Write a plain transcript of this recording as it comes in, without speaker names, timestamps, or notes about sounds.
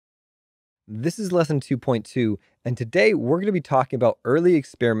This is lesson 2.2, and today we're going to be talking about early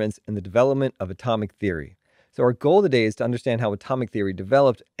experiments in the development of atomic theory. So our goal today is to understand how atomic theory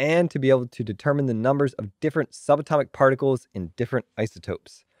developed and to be able to determine the numbers of different subatomic particles in different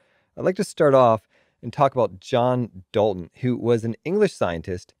isotopes. I'd like to start off and talk about John Dalton, who was an English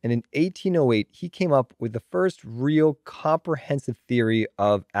scientist, and in 1808 he came up with the first real comprehensive theory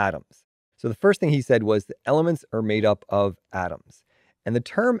of atoms. So the first thing he said was the elements are made up of atoms. And the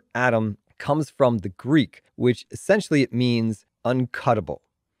term atom comes from the Greek, which essentially it means uncuttable.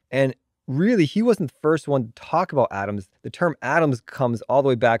 And really, he wasn't the first one to talk about atoms. The term atoms comes all the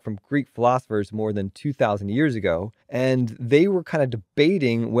way back from Greek philosophers more than 2,000 years ago. And they were kind of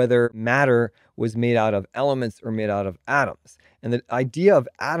debating whether matter was made out of elements or made out of atoms. And the idea of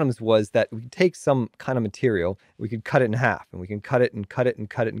atoms was that we could take some kind of material, we could cut it in half, and we can cut it and cut it and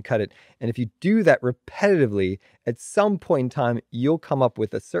cut it and cut it. And if you do that repetitively, at some point in time, you'll come up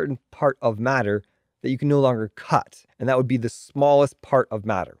with a certain part of matter that you can no longer cut. And that would be the smallest part of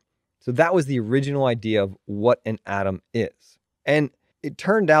matter. So that was the original idea of what an atom is. And it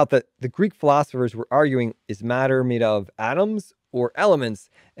turned out that the Greek philosophers were arguing, is matter made of atoms or elements?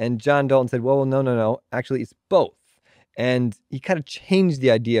 And John Dalton said, well, no. Actually, it's both. And he kind of changed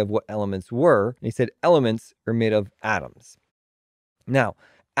the idea of what elements were. And he said elements are made of atoms. Now,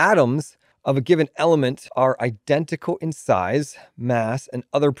 atoms of a given element are identical in size, mass, and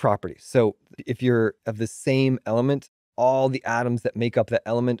other properties. So if you're of the same element, all the atoms that make up that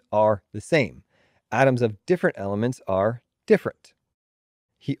element are the same. Atoms of different elements are different.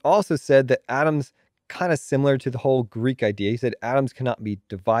 He also said that atoms, kind of similar to the whole Greek idea, he said atoms cannot be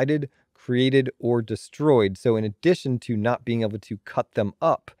divided, created, or destroyed. So in addition to not being able to cut them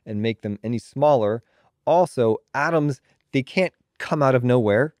up and make them any smaller, also atoms, they can't come out of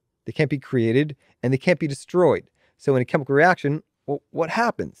nowhere, they can't be created, and they can't be destroyed. So in a chemical reaction, well, what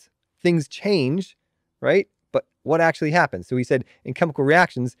happens? Things change, right? But what actually happens? So he said in chemical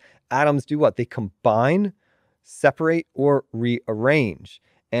reactions, atoms do what? They combine, separate, or rearrange.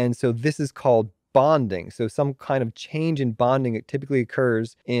 And so this is called bonding. So some kind of change in bonding typically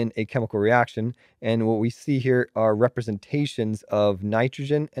occurs in a chemical reaction. And what we see here are representations of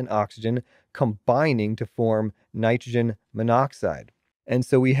nitrogen and oxygen combining to form nitrogen monoxide. And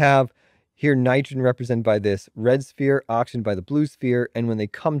so we have here nitrogen represented by this red sphere, oxygen by the blue sphere. And when they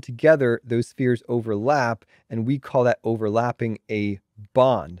come together, those spheres overlap, and we call that overlapping a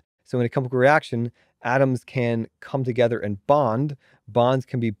bond. So in a chemical reaction, atoms can come together and bond. Bonds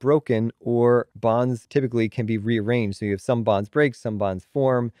can be broken, or bonds typically can be rearranged. So you have some bonds break, some bonds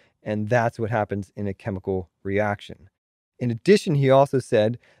form, and that's what happens in a chemical reaction. In addition, he also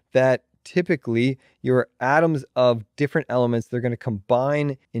said that typically your atoms of different elements, they're going to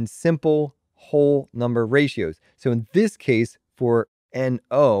combine in simple whole number ratios. So in this case, for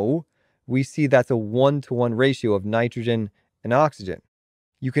NO, we see that's a 1-to-1 ratio of nitrogen and oxygen.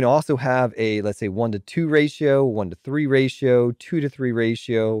 You can also have a, let's say, 1-to-2 ratio, 1-to-3 ratio, 2-to-3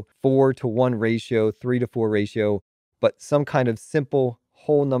 ratio, 4-to-1 ratio, 3-to-4 ratio, but some kind of simple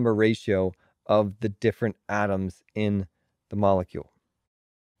whole number ratio of the different atoms in the molecule.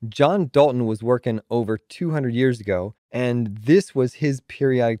 John Dalton was working over 200 years ago, and this was his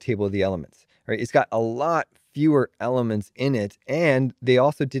periodic table of the elements. Right? It's got a lot fewer elements in it, and they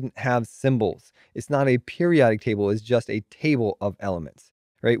also didn't have symbols. It's not a periodic table, it's just a table of elements.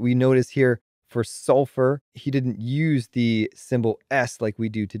 Right? We notice here for sulfur, he didn't use the symbol S like we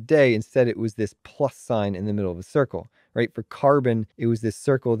do today. Instead, it was this plus sign in the middle of a circle. Right? For carbon, it was this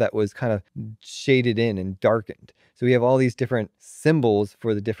circle that was kind of shaded in and darkened. So we have all these different symbols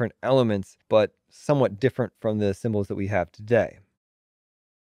for the different elements, but somewhat different from the symbols that we have today.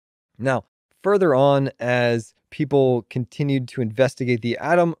 Now, further on, as people continued to investigate the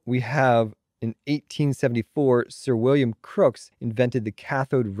atom, we have in 1874, Sir William Crookes invented the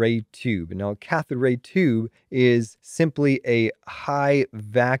cathode ray tube. And now a cathode ray tube is simply a high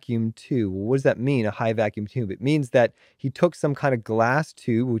vacuum tube. Well, what does that mean, a high vacuum tube? It means that he took some kind of glass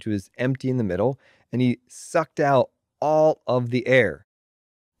tube, which was empty in the middle, and he sucked out all of the air.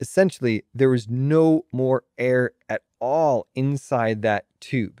 Essentially, there was no more air at all inside that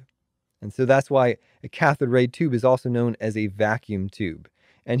tube. And so that's why a cathode ray tube is also known as a vacuum tube.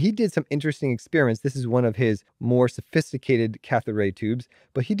 And he did some interesting experiments. This is one of his more sophisticated cathode ray tubes,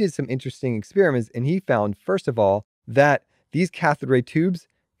 but he did some interesting experiments, and he found, first of all, that these cathode ray tubes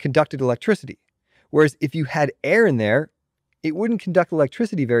conducted electricity. Whereas if you had air in there, it wouldn't conduct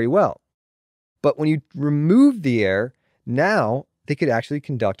electricity very well. But when you remove the air, now they could actually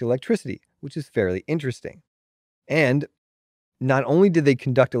conduct electricity, which is fairly interesting. And not only did they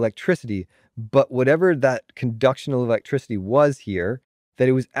conduct electricity, but whatever that conduction of electricity was here, that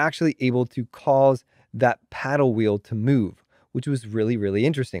it was actually able to cause that paddle wheel to move, which was really, really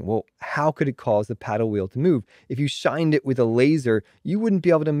interesting. Well, how could it cause the paddle wheel to move? If you shined it with a laser, you wouldn't be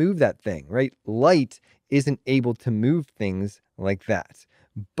able to move that thing, right? Light isn't able to move things like that.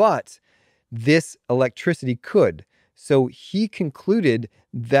 But this electricity could. So he concluded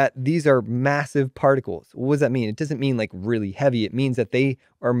that these are massive particles. What does that mean? It doesn't mean like really heavy. It means that they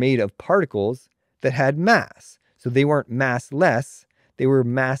are made of particles that had mass. So they weren't massless, they were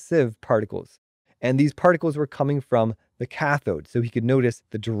massive particles. And these particles were coming from the cathode. So he could notice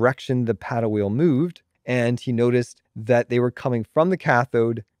the direction the paddle wheel moved, and he noticed that they were coming from the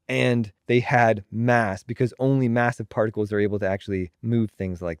cathode and they had mass, because only massive particles are able to actually move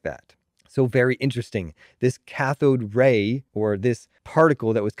things like that. So very interesting. This cathode ray, or this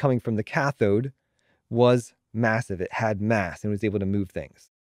particle that was coming from the cathode, was massive. It had mass and was able to move things.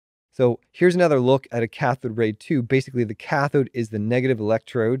 So here's another look at a cathode ray tube. Basically, the cathode is the negative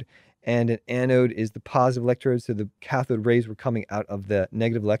electrode and an anode is the positive electrode. So the cathode rays were coming out of the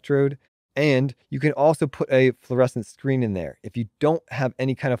negative electrode. And you can also put a fluorescent screen in there. If you don't have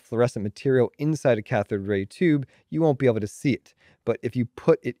any kind of fluorescent material inside a cathode ray tube, you won't be able to see it. But if you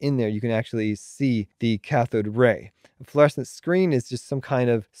put it in there, you can actually see the cathode ray. A fluorescent screen is just some kind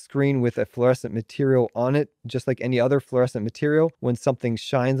of screen with a fluorescent material on it, just like any other fluorescent material. When something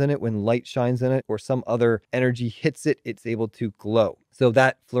shines on it, when light shines on it, or some other energy hits it, it's able to glow. So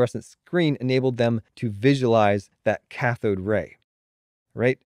that fluorescent screen enabled them to visualize that cathode ray,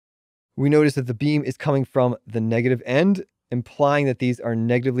 right? We notice that the beam is coming from the negative end, implying that these are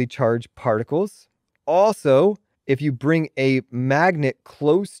negatively charged particles. Also, if you bring a magnet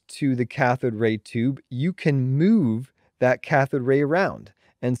close to the cathode ray tube, you can move that cathode ray around.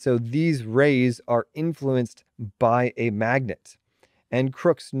 And so these rays are influenced by a magnet. And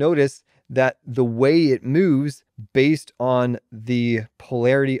Crookes noticed that the way it moves based on the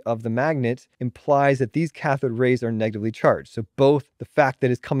polarity of the magnet implies that these cathode rays are negatively charged. So both the fact that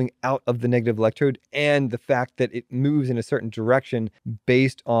it's coming out of the negative electrode and the fact that it moves in a certain direction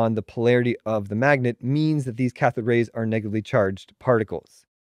based on the polarity of the magnet means that these cathode rays are negatively charged particles.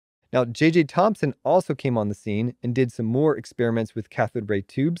 Now, J Thompson also came on the scene and did some more experiments with cathode ray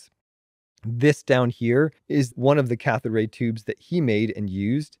tubes. This down here is one of the cathode ray tubes that he made and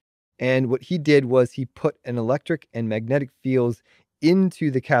used. And what he did was he put an electric and magnetic fields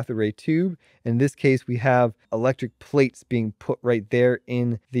into the cathode ray tube. In this case, we have electric plates being put right there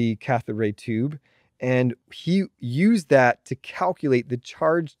in the cathode ray tube. And he used that to calculate the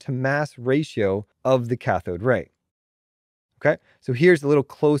charge to mass ratio of the cathode ray. Okay, so here's a little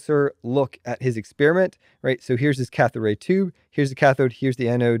closer look at his experiment, right? So here's his cathode ray tube, here's the cathode, here's the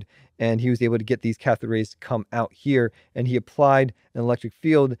anode, and he was able to get these cathode rays to come out here, and he applied an electric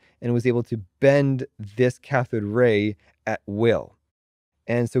field and was able to bend this cathode ray at will.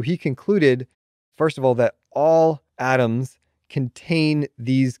 And so he concluded, first of all, that all atoms contain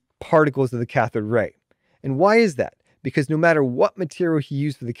these particles of the cathode ray. And why is that? Because no matter what material he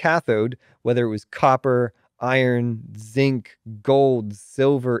used for the cathode, whether it was copper, iron, zinc, gold,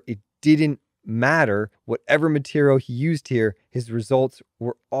 silver, it didn't matter. Whatever material he used here, his results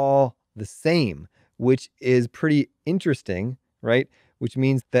were all the same, which is pretty interesting, right? Which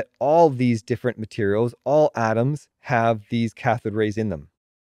means that all these different materials, all atoms, have these cathode rays in them.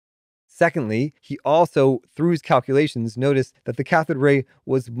 Secondly, he also, through his calculations, noticed that the cathode ray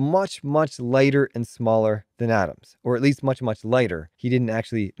was much, much lighter and smaller than atoms, or at least much, much lighter. He didn't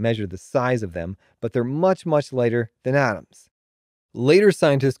actually measure the size of them, but they're much, much lighter than atoms. Later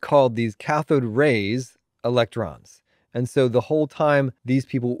scientists called these cathode rays electrons. And so the whole time, these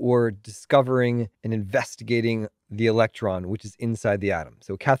people were discovering and investigating the electron, which is inside the atom.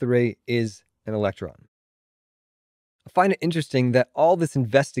 So a cathode ray is an electron. I find it interesting that all this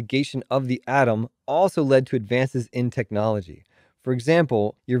investigation of the atom also led to advances in technology. For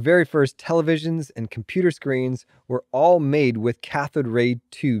example, your very first televisions and computer screens were all made with cathode ray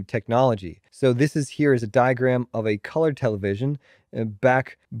tube technology. So this is here is a diagram of a color television.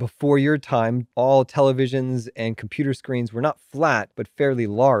 Back before your time, all televisions and computer screens were not flat, but fairly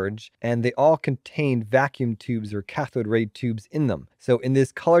large, and they all contained vacuum tubes or cathode ray tubes in them. So in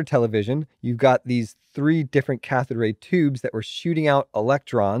this color television, you've got these 3 different cathode ray tubes that were shooting out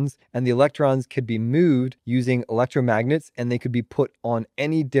electrons, and the electrons could be moved using electromagnets, and they could be put on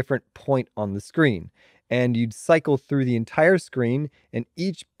any different point on the screen. And you'd cycle through the entire screen, and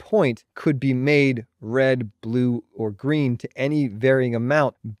each point could be made red, blue, or green to any varying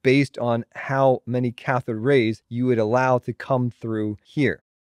amount based on how many cathode rays you would allow to come through here.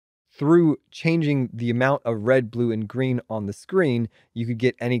 Through changing the amount of red, blue, and green on the screen, you could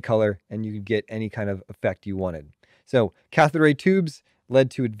get any color and you could get any kind of effect you wanted. So cathode ray tubes led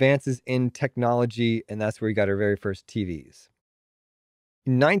to advances in technology, and that's where we got our very first TVs.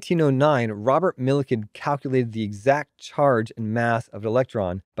 In 1909, Robert Milliken calculated the exact charge and mass of an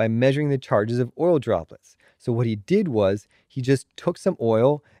electron by measuring the charges of oil droplets. So what he did was he just took some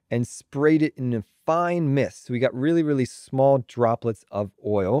oil and sprayed it in a fine mist. So we got really, really small droplets of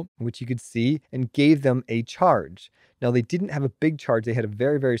oil, which you could see, and gave them a charge. Now, they didn't have a big charge. They had a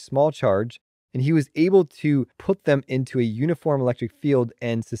very, very small charge. And he was able to put them into a uniform electric field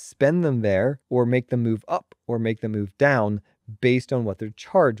and suspend them there, or make them move up or make them move down based on what their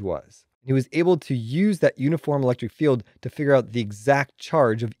charge was. He was able to use that uniform electric field to figure out the exact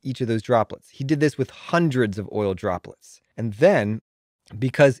charge of each of those droplets. He did this with hundreds of oil droplets. And then,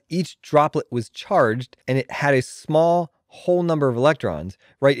 because each droplet was charged and it had a small whole number of electrons,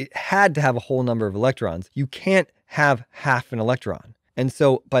 right? It had to have a whole number of electrons. You can't have half an electron. And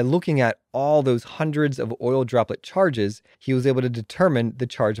so by looking at all those hundreds of oil droplet charges, he was able to determine the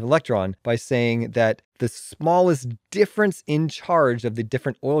charge of an electron by saying that the smallest difference in charge of the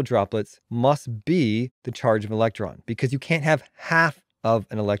different oil droplets must be the charge of an electron, because you can't have half of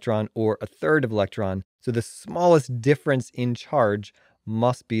an electron or a third of an electron. So the smallest difference in charge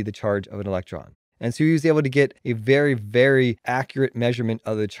must be the charge of an electron. And so he was able to get a very, very accurate measurement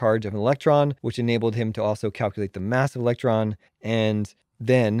of the charge of an electron, which enabled him to also calculate the mass of an electron. And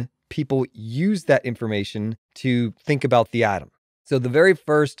then people used that information to think about the atom. So the very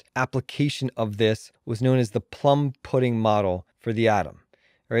first application of this was known as the Plum pudding model for the atom.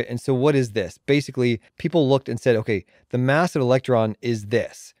 Right? And so what is this? Basically, people looked and said, okay, the mass of an electron is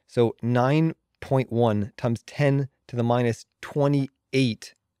this. So 9.1 times 10 to the minus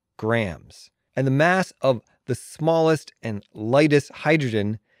 28 grams. And the mass of the smallest and lightest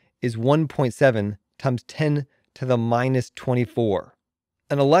hydrogen is 1.7 times 10 to the minus 24.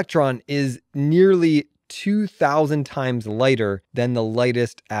 An electron is nearly 2,000 times lighter than the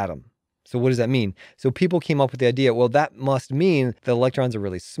lightest atom. So what does that mean? So people came up with the idea, well, that must mean the electrons are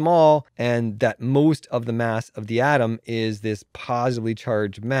really small and that most of the mass of the atom is this positively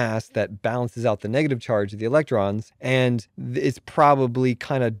charged mass that balances out the negative charge of the electrons. And it's probably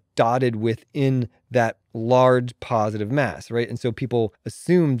kind of dotted within that large positive mass, right? And so people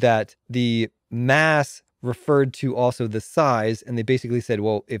assumed that the mass referred to also the size, and they basically said,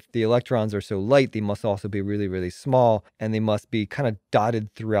 well, if the electrons are so light, they must also be really, really small, and they must be kind of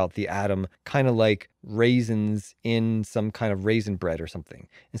dotted throughout the atom, kind of like raisins in some kind of raisin bread or something.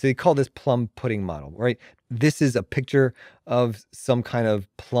 And so they call this plum pudding model, right? This is a picture of some kind of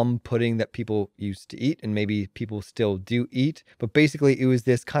plum pudding that people used to eat, and maybe people still do eat. But basically, it was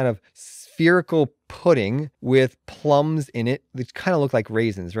this kind of spherical pudding with plums in it, which kind of look like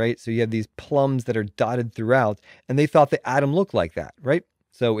raisins, right? So you have these plums that are dotted throughout, and they thought the atom looked like that, right?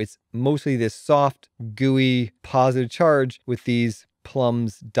 So it's mostly this soft, gooey, positive charge with these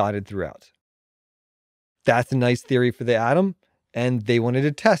plums dotted throughout. That's a nice theory for the atom, and they wanted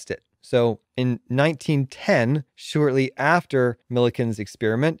to test it. So in 1910, shortly after Milliken's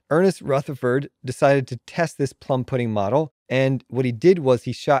experiment, Ernest Rutherford decided to test this plum pudding model. And what he did was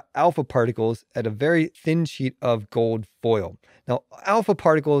he shot alpha particles at a very thin sheet of gold foil. Now, alpha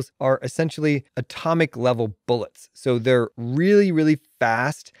particles are essentially atomic level bullets. So they're really, really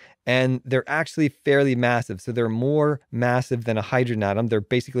fast, and they're actually fairly massive. So they're more massive than a hydrogen atom. They're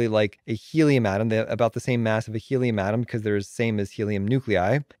basically like a helium atom. They're about the same mass of a helium atom because they're the same as helium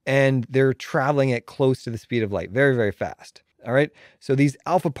nuclei. And they're traveling at close to the speed of light, very, very fast. All right. So these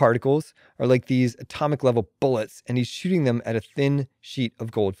alpha particles are like these atomic level bullets, and he's shooting them at a thin sheet of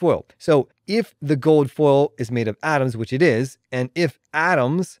gold foil. So if the gold foil is made of atoms, which it is, and if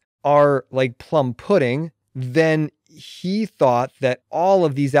atoms are like plum pudding, then he thought that all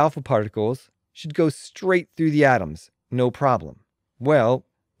of these alpha particles should go straight through the atoms, no problem. Well,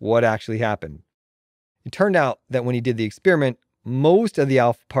 what actually happened? It turned out that when he did the experiment, most of the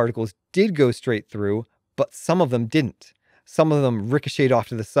alpha particles did go straight through, but some of them didn't. Some of them ricocheted off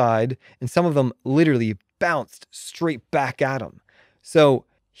to the side, and some of them literally bounced straight back at him. So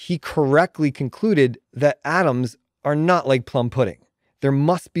he correctly concluded that atoms are not like plum pudding. There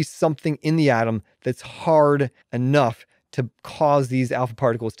must be something in the atom that's hard enough to cause these alpha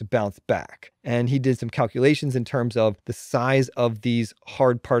particles to bounce back. And he did some calculations in terms of the size of these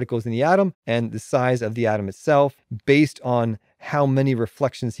hard particles in the atom and the size of the atom itself based on how many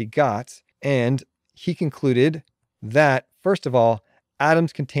reflections he got. And he concluded that, first of all,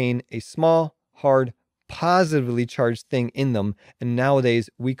 atoms contain a small, hard, positively charged thing in them, and nowadays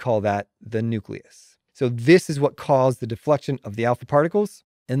we call that the nucleus. So this is what caused the deflection of the alpha particles.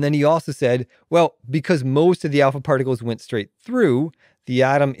 And then he also said, well, because most of the alpha particles went straight through, the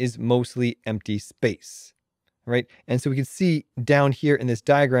atom is mostly empty space. right? And so we can see down here in this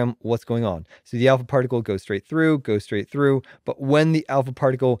diagram what's going on. So the alpha particle goes straight through, but when the alpha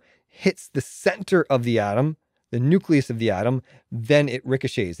particle hits the center of the atom, the nucleus of the atom, then it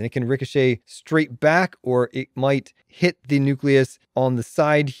ricochets. And it can ricochet straight back, or it might hit the nucleus on the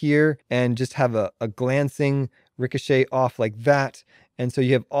side here and just have a glancing ricochet off like that. And so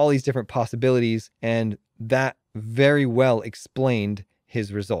you have all these different possibilities, and that very well explained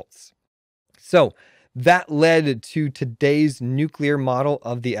his results. So that led to today's nuclear model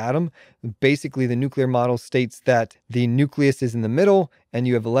of the atom. Basically, the nuclear model states that the nucleus is in the middle and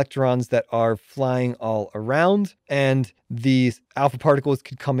you have electrons that are flying all around, and these alpha particles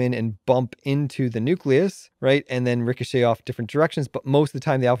could come in and bump into the nucleus, right? And then ricochet off different directions. But most of the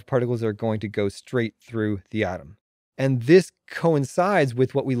time, the alpha particles are going to go straight through the atom. And this coincides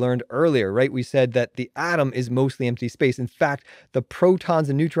with what we learned earlier, right? We said that the atom is mostly empty space. In fact, the protons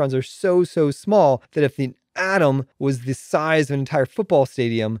and neutrons are so small that if the atom was the size of an entire football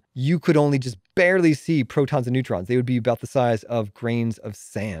stadium, you could only just barely see protons and neutrons. They would be about the size of grains of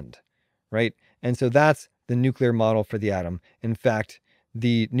sand, right? And so that's the nuclear model for the atom. In fact,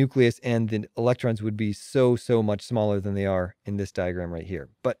 the nucleus and the electrons would be so much smaller than they are in this diagram right here.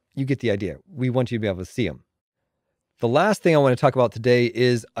 But you get the idea. We want you to be able to see them. The last thing I want to talk about today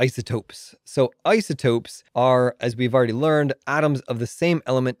is isotopes. So isotopes are, as we've already learned, atoms of the same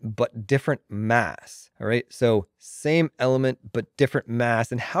element but different mass. All right, so same element but different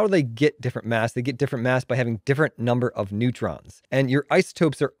mass. And how do they get different mass? They get different mass by having different number of neutrons. And your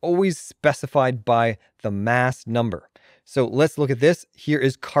isotopes are always specified by the mass number. So let's look at this. Here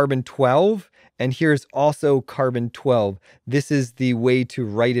is carbon 12. And here's also carbon 12. This is the way to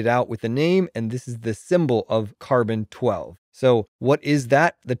write it out with the name, and this is the symbol of carbon 12. So what is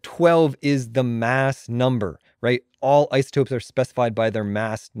that? The 12 is the mass number, right? All isotopes are specified by their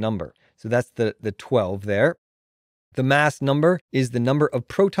mass number. So that's the 12 there. The mass number is the number of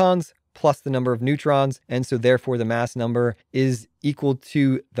protons plus the number of neutrons, and so therefore the mass number is equal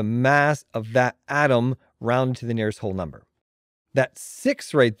to the mass of that atom rounded to the nearest whole number. That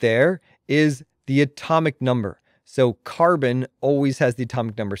 6 right there is the atomic number. So carbon always has the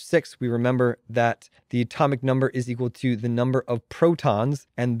atomic number 6. We remember that the atomic number is equal to the number of protons,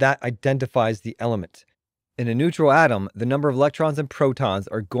 and that identifies the element. In a neutral atom, the number of electrons and protons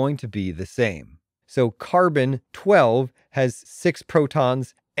are going to be the same. So carbon 12 has 6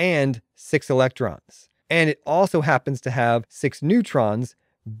 protons and 6 electrons. And it also happens to have 6 neutrons,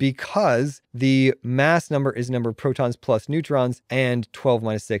 because the mass number is number of protons plus neutrons, and 12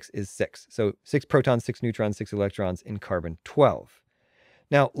 minus 6 is 6. So 6 protons, 6 neutrons, 6 electrons in carbon 12.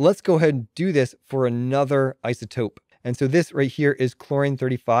 Now let's go ahead and do this for another isotope. And so this right here is chlorine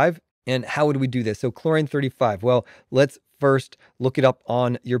 35. And how would we do this? So chlorine 35, well, let's first look it up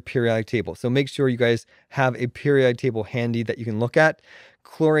on your periodic table. So make sure you guys have a periodic table handy that you can look at.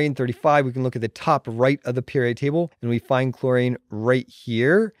 Chlorine 35, we can look at the top right of the periodic table, and we find chlorine right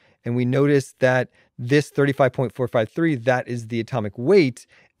here. And we notice that this 35.453, that is the atomic weight,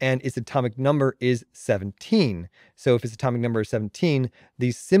 and its atomic number is 17. So if its atomic number is 17,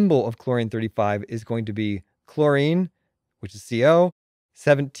 the symbol of chlorine 35 is going to be chlorine, which is CO,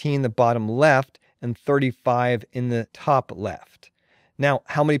 17 the bottom left, and 35 in the top left. Now,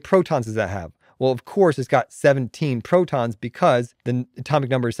 how many protons does that have? Well, of course, it's got 17 protons because the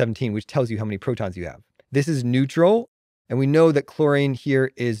atomic number is 17, which tells you how many protons you have. This is neutral, and we know that chlorine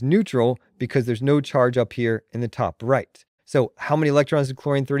here is neutral because there's no charge up here in the top right. So how many electrons does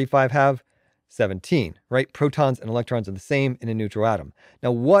chlorine 35 have? 17, right? Protons and electrons are the same in a neutral atom.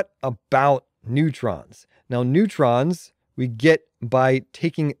 Now, what about neutrons? Now, neutrons we get by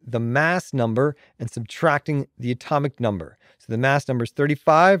taking the mass number and subtracting the atomic number. So the mass number is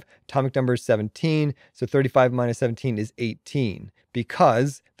 35, atomic number is 17, so 35 minus 17 is 18,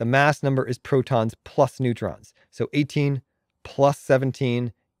 because the mass number is protons plus neutrons. So 18 plus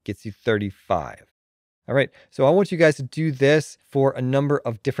 17 gets you 35. All right, so I want you guys to do this for a number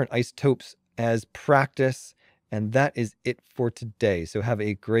of different isotopes as practice, and that is it for today. So have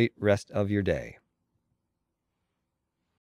a great rest of your day.